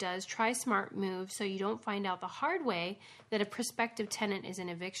someone who does, try Smart Move so you don't find out the hard way that a prospective tenant is an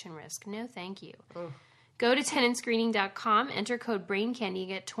eviction risk. No, thank you. Go to tenantscreening.com, enter code BRAINCANDY, and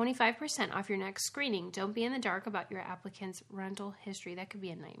get 25% off your next screening. Don't be in the dark about your applicant's rental history. That could be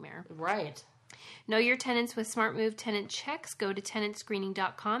a nightmare. Right. Know your tenants with Smart Move tenant checks. Go to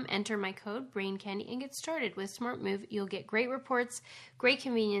tenantscreening.com, enter my code BRAINCANDY, and get started. With Smart Move, you'll get great reports, great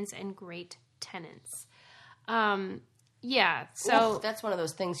convenience, and great tenants. Yeah, so... Oof, that's one of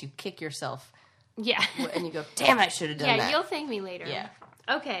those things you kick yourself. Yeah. And you go, damn, I should have done that. Yeah, you'll thank me later. Yeah.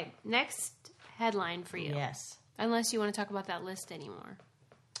 Okay, next headline for you. Yes. Unless you want to talk about that list anymore.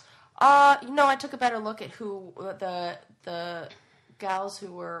 I took a better look at who the gals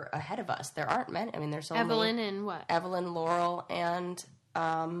who were ahead of us. There aren't many. I mean, there's only Evelyn and what? Evelyn, Laurel, and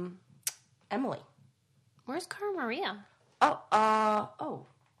Emily. Where's Cara Maria? I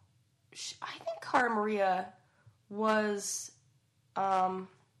think Cara Maria was, if I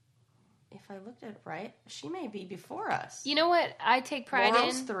looked at it right, she may be before us. You know what I take pride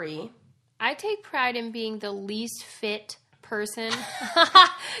Laurel's in? 3. I take pride in being the least fit person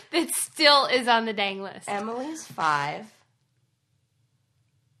that still is on the dang list. Emily's 5.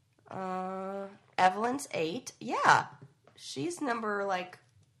 Evelyn's 8. Yeah. She's number,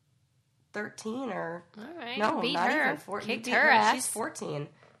 13 or... All right. No, beat not her. even 14. Kicked Beat her ass. She's 14.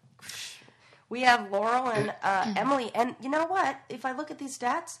 We have Laurel and Emily. And you know what? If I look at these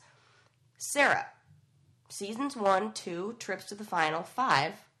stats, Sarah, seasons 1, 2, trips to the final,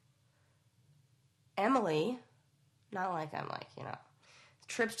 5. Emily, not like I'm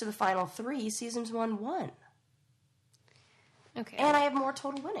trips to the final 3, seasons 1, 1. Okay. And I have more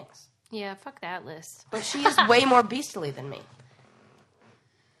total winnings. Yeah, fuck that list. But she is way more beastly than me.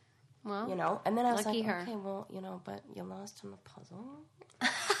 Well, and then I was lucky like, her. okay, well, but you lost in the puzzle.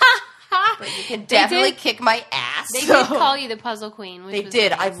 But you can definitely kick my ass. They did call you the puzzle queen. Which They was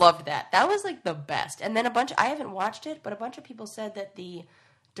did. nice. I loved that. That was the best. And then I haven't watched it, but a bunch of people said that the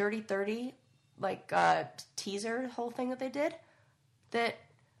Dirty 30, teaser whole thing that they did, that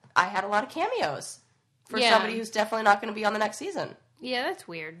I had a lot of cameos for somebody who's definitely not going to be on the next season. Yeah, that's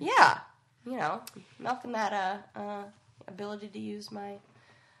weird. Yeah. Milking that ability to use my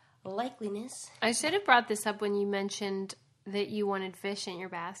likeliness. I should have brought this up when you mentioned that you wanted fish in your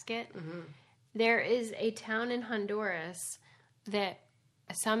basket. Mm-hmm. There is a town in Honduras that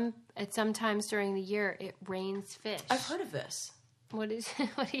sometimes during the year it rains fish. I've heard of this. What are your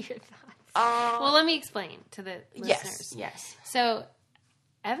thoughts? Well, let me explain to the listeners. Yes. So,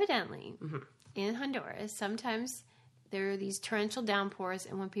 evidently, in Honduras, sometimes there are these torrential downpours,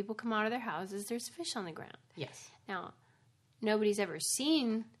 and when people come out of their houses, there's fish on the ground. Yes. Now, nobody's ever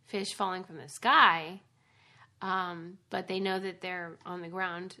seen fish falling from the sky, but they know that they're on the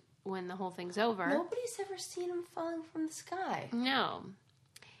ground when the whole thing's over. Nobody's ever seen them falling from the sky. No.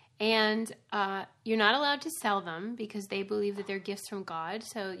 And you're not allowed to sell them because they believe that they're gifts from God.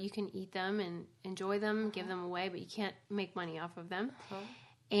 So you can eat them and enjoy them, give them away, but you can't make money off of them.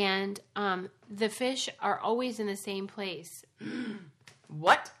 And the fish are always in the same place.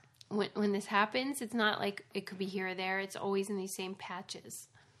 What? When this happens, it's not like it could be here or there. It's always in these same patches.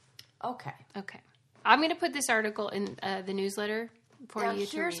 Okay. I'm going to put this article in the newsletter for now, you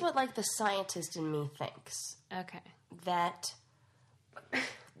to here's read. what the scientist in me thinks. Okay. That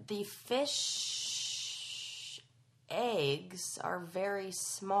the fish eggs are very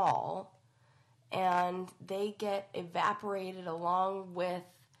small and they get evaporated along with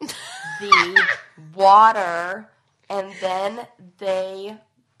the water, and then they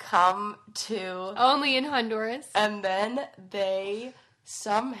come to... Only in Honduras. And then they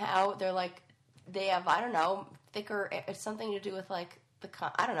somehow, they have, I don't know, thicker... It's something to do with, I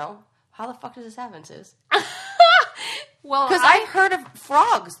don't know, How the fuck does this happen, Sis? Well, Because I've heard of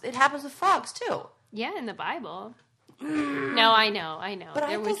frogs. It happens with frogs, too. yeah, in the Bible. No, I know. But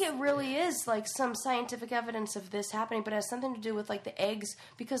I think it really is, like, some scientific evidence of this happening, but it has something to do with, like, the eggs.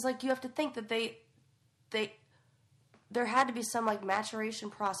 Because, like, you have to think that there had to be some, like, maturation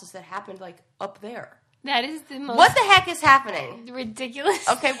process that happened, like, up there. that is the most What the heck is happening? ridiculous.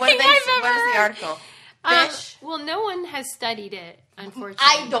 Okay, what thing I've is the ever article? heard. Fish? Well, no one has studied it, unfortunately.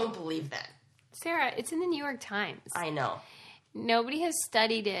 I don't believe that. Sarah, it's in the New York Times. I know. Nobody has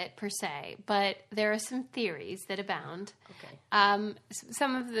studied it per se, but there are some theories that abound. Okay.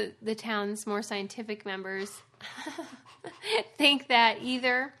 Some of the town's more scientific members think that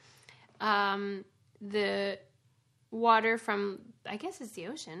either the water from, I guess it's the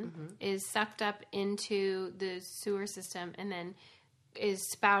ocean, is sucked up into the sewer system and then is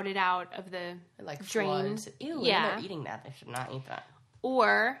spouted out of the Like drain. floods. Ew, Yeah. they're eating that. They should not eat that.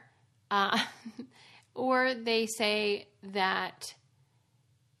 Or they say that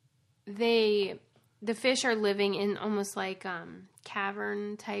the fish are living in almost like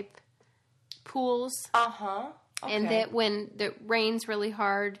cavern type pools, Uh-huh. Okay. and that when it rains really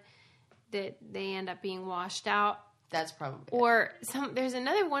hard, that they end up being washed out. That's probably it. Or there's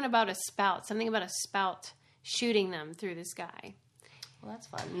another one about a spout, something about a spout shooting them through the sky. Well, that's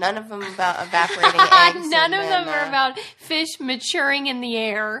fun. None of them about evaporating eggs. None of them are about fish maturing in the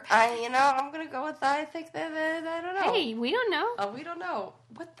air. I'm going to go with that. I think that, I don't know. Hey, we don't know. Oh, we don't know.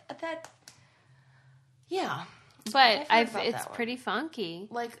 That... Yeah. But I've heard about it's that one. pretty funky.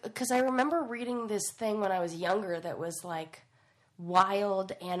 Like, because I remember reading this thing when I was younger that was like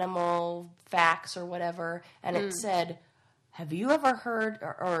wild animal facts or whatever, and it said, have you ever heard,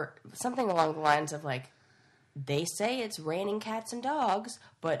 or something along the lines of like, they say it's raining cats and dogs,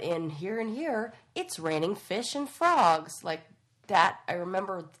 but in here and here, it's raining fish and frogs. Like that, I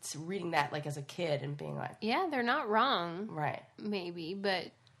remember reading that like as a kid and being like, Yeah, they're not wrong, right. maybe,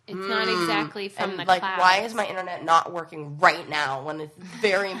 but it's not exactly from And the like, clouds. why is my internet not working right now when it's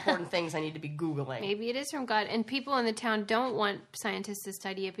very important things I need to be Googling? Maybe it is from God. And people in the town don't want scientists to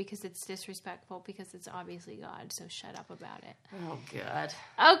study it because it's disrespectful, because it's obviously God, so shut up about it. Oh, God.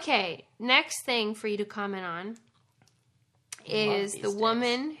 Okay, next thing for you to comment on is these the days.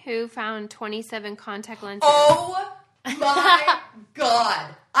 woman who found 27 contact lenses. Oh my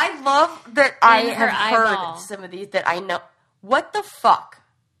God. I love that I In her have eyeball. heard some of these that I know. What the fuck?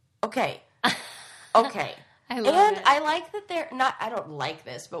 Okay. Okay. I love and it. I like that they're not, I don't like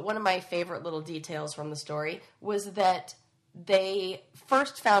this, but one of my favorite little details from the story was that they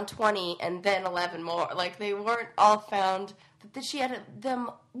first found 20 and then 11 more. Like, they weren't all found. That she had them,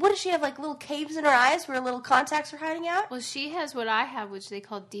 what does she have, like little caves in her eyes where little contacts are hiding out? Well, she has what I have, which they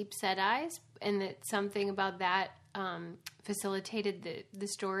call deep set eyes, and that something about that facilitated the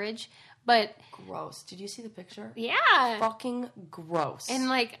storage. But Gross. Did you see the picture? yeah, Fucking gross. and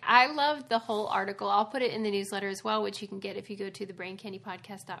like I loved the whole article. I'll put it in the newsletter as well, which you can get if you go to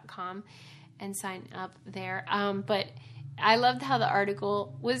thebraincandypodcast.com and sign up there. But I loved how the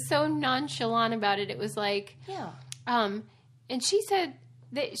article was so nonchalant about it. It was like, yeah. and she said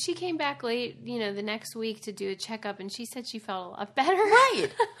that she came back late, the next week to do a checkup, and she said she felt a lot better. Right.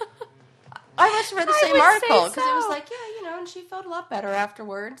 I must have read the I same would article say because it was so. like, and she felt a lot better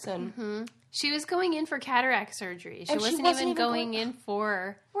afterwards. And She was going in for cataract surgery. She And she wasn't wasn't even even going in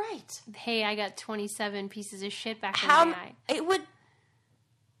for, right. hey, I got 27 pieces of shit back in How my eye. it would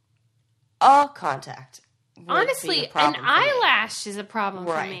all contact. would be Honestly, a an problem for me. eyelash is a problem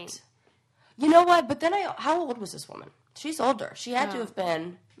for me. Right. You know what? But then how old was this woman? She's older. She had to have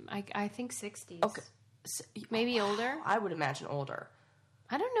been I think 60s. okay. Maybe older. I would imagine older.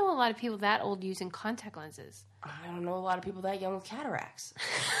 I don't know a lot of people that old using contact lenses. I don't know a lot of people that young with cataracts.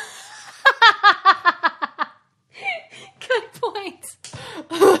 Good point.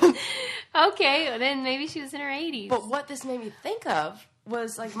 Okay, then maybe she was in her 80s. But what this made me think of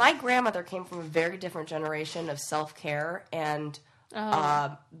was like my grandmother came from a very different generation of self-care, and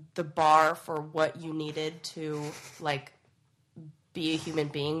the bar for what you needed to like be a human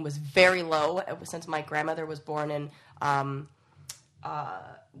being was very low. Since my grandmother was born in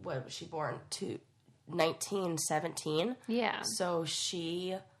what was she born to 1917? Yeah. So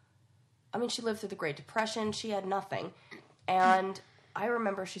she lived through the Great Depression. She had nothing. And I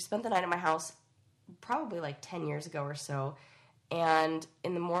remember she spent the night at my house probably like 10 years ago or so. And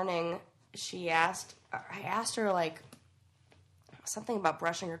in the morning, I asked her like something about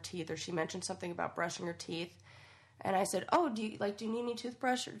brushing her teeth, or she mentioned something about brushing her teeth. And I said, "Oh, do you need any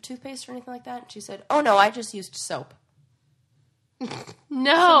toothbrush or toothpaste or anything like that?" And she said, "Oh no, I just used soap."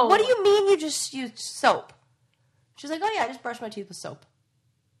 No. What do you mean you just used soap? She's like, "Oh yeah, I just brushed my teeth with soap."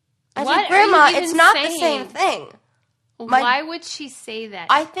 I What said, Grandma, are you it's even not the saying? same thing. Why would she say that?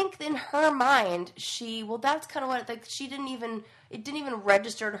 I think in her mind, that's kind of what, like, it didn't even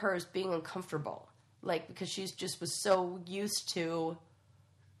register to her as being uncomfortable. Like, because she's just was so used to,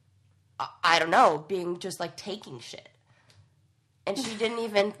 I don't know, being just, like, taking shit. And she didn't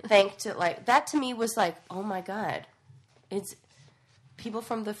even think to, like, that to me was like, oh my God. It's, people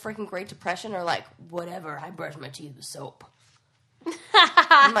from the freaking Great Depression are like, whatever, I brush my teeth with soap.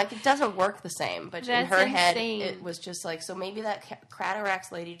 I'm like, it doesn't work the same. But in her head, it was just like, so maybe that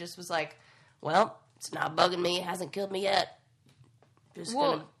Craterax lady just was like, well, it's not bugging me. It hasn't killed me yet.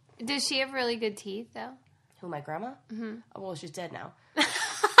 Does she have really good teeth, though? Who, my grandma? Mm-hmm. Oh, well, she's dead now.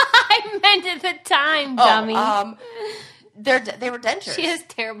 I meant at the time, dummy. They were dentures. She has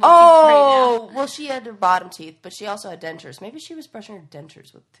terrible teeth right now. Well, she had her bottom teeth, but she also had dentures. Maybe she was brushing her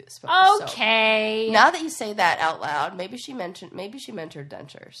dentures with soap. Okay. Now that you say that out loud, maybe she mentored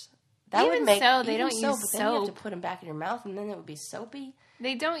dentures. That Even would make so, they don't use but then you have to soap. put them back in your mouth, and then it would be soapy.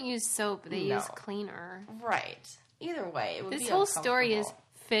 They don't use soap. They use cleaner. Right. Either way, it would be This whole story is uncomfortable.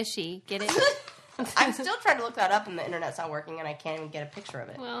 fishy. Get it? I'm still trying to look that up, and the internet's not working, and I can't even get a picture of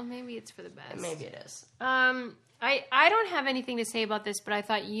it. Well, maybe it's for the best. Maybe it is. I don't have anything to say about this, but I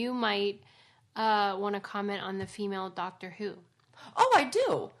thought you might want to comment on the female Doctor Who. Oh, I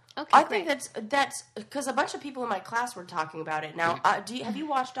do. Okay, I great. think that's because a bunch of people in my class were talking about it. Now, have you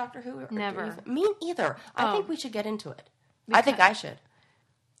watched Doctor Who? Never. Me either. I think we should get into it. I think I should.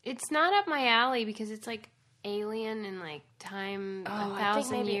 It's not up my alley because it's like alien and like time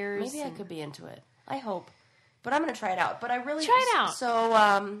 1,000 years. Maybe I could be into it. I hope. But I'm going to try it out. But I really... Try it out. So,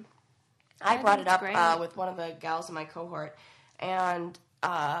 I brought it up great. with one of the gals in my cohort, and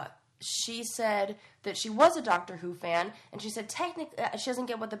she said that she was a Doctor Who fan, and she said technically she doesn't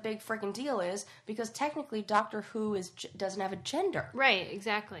get what the big freaking deal is, because technically Doctor Who doesn't have a gender. Right,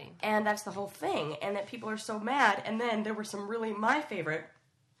 exactly. And that's the whole thing, and that people are so mad. And then there were some really, my favorite,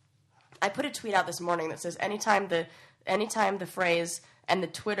 I put a tweet out this morning that says anytime the phrase and the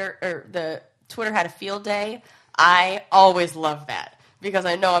Twitter had a field day, I always love that. Because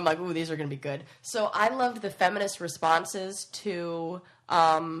I know I'm like, ooh, these are going to be good. So I loved the feminist responses to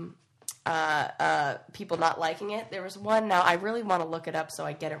people not liking it. There was one, now I really want to look it up so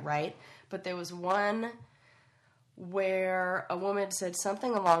I get it right, but there was one where a woman said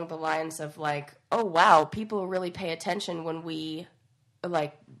something along the lines of like, oh, wow, people really pay attention when we,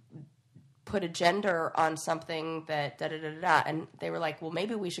 like, put a gender on something that da-da-da-da-da, and they were like, well,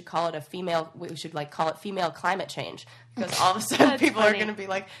 maybe we should call it call it female climate change, because all of a sudden people are going to be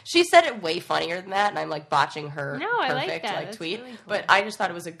like, she said it way funnier than that, and I'm like botching her I like perfect that. That's tweet, really cool. but I just thought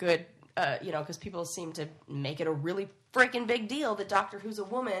it was a good, because people seem to make it a really freaking big deal that Doctor Who's a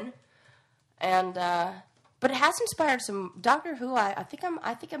woman, and but it has inspired some Doctor Who. I think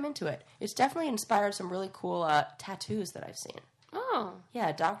I'm into it. It's definitely inspired some really cool tattoos that I've seen. Oh.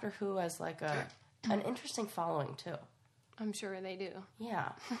 Yeah, Doctor Who has like an interesting following too. I'm sure they do.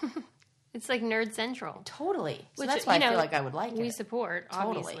 Yeah. It's like Nerd Central. Totally. So Which, that's why I feel like I would like it. We support,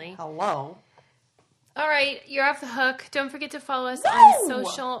 obviously. Totally. Hello. All right, you're off the hook. Don't forget to follow us on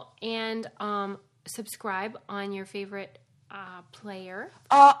social and subscribe on your favorite player.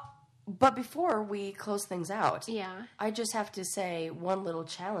 But before we close things out, Yeah. I just have to say one little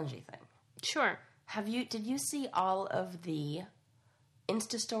challenging thing. Sure. Did you see all of the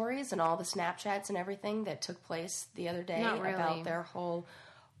Insta stories and all the Snapchats and everything that took place the other day Not really. about their whole,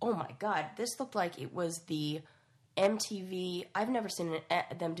 oh my God, this looked like it was the MTV. I've never seen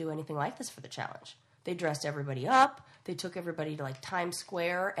them do anything like this for the challenge. They dressed everybody up. They took everybody to like Times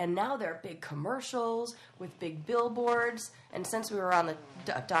Square, and now there are big commercials with big billboards. And since we were on the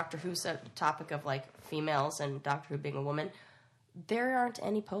Doctor Who topic of like females and Doctor Who being a woman, there aren't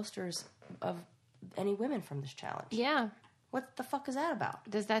any posters of any women from this challenge. Yeah. What the fuck is that about?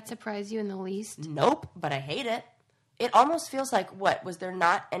 Does that surprise you in the least? Nope, but I hate it. It almost feels like, what, was there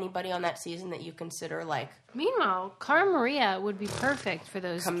not anybody on that season that you consider like... Meanwhile, Cara Maria would be perfect for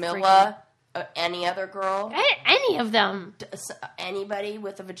those Camilla, any other girl? Any of them. Anybody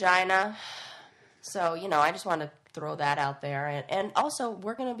with a vagina? So, I just want to throw that out there. And also,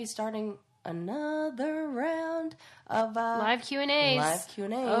 we're going to be starting another round of... live Q&As. Live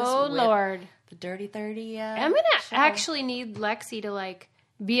Q&As. Oh, Lord. The Dirty 30 I'm going to actually need Lexi to, like,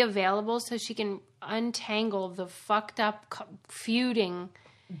 be available so she can untangle the fucked up feuding.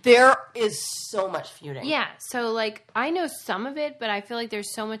 There is so much feuding. Yeah, so, like, I know some of it, but I feel like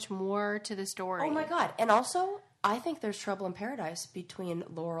there's so much more to the story. Oh, my God. And also, I think there's trouble in paradise between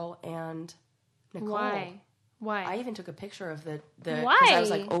Laurel and Nicole. Why? Why? I even took a picture of the Why? Because I was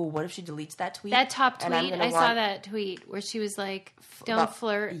like, oh, what if she deletes that tweet? That top tweet, I saw want... that tweet where she was like, don't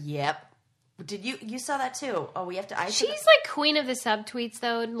flirt. Yep. Did you saw that too? Oh, we have to... She's like queen of the subtweets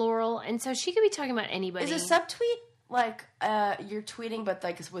though, Laurel, and so she could be talking about anybody. Is a subtweet like you're tweeting but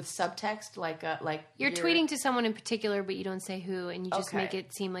like with subtext like you're tweeting to someone in particular but you don't say who and you just make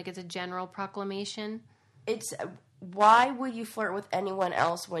it seem like it's a general proclamation? It's why would you flirt with anyone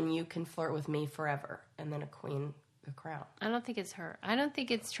else when you can flirt with me forever and then a crown? I don't think it's her. I don't think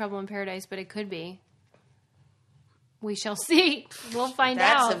it's Trouble in Paradise, but it could be. We shall see. We'll find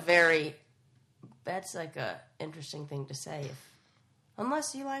out. That's like a interesting thing to say.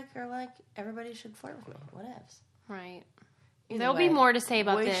 Unless you like everybody should flirt with me. Whatevs. Right. There'll be more to say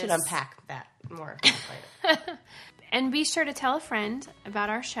about this. We should unpack that more later. And be sure to tell a friend about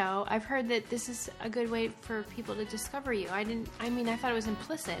our show. I've heard that this is a good way for people to discover you. I thought it was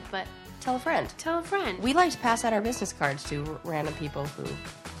implicit, but... Tell a friend. Tell a friend. We like to pass out our business cards to random people who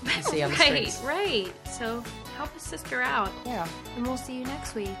you see on the streets. Right. So help a sister out. Yeah. And we'll see you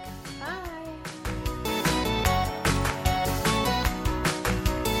next week. Bye.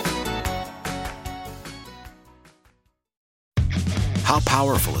 How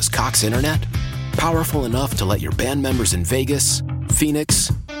powerful is Cox Internet? Powerful enough to let your band members in Vegas,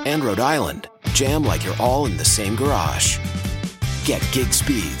 Phoenix, and Rhode Island jam like you're all in the same garage. Get gig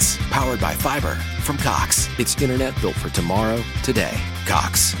speeds powered by fiber from Cox. It's internet built for tomorrow, today.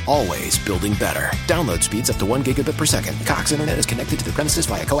 Cox, always building better. Download speeds up to 1 gigabit per second. Cox Internet is connected to the premises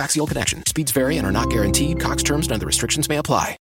via coaxial connection. Speeds vary and are not guaranteed. Cox terms and other restrictions may apply.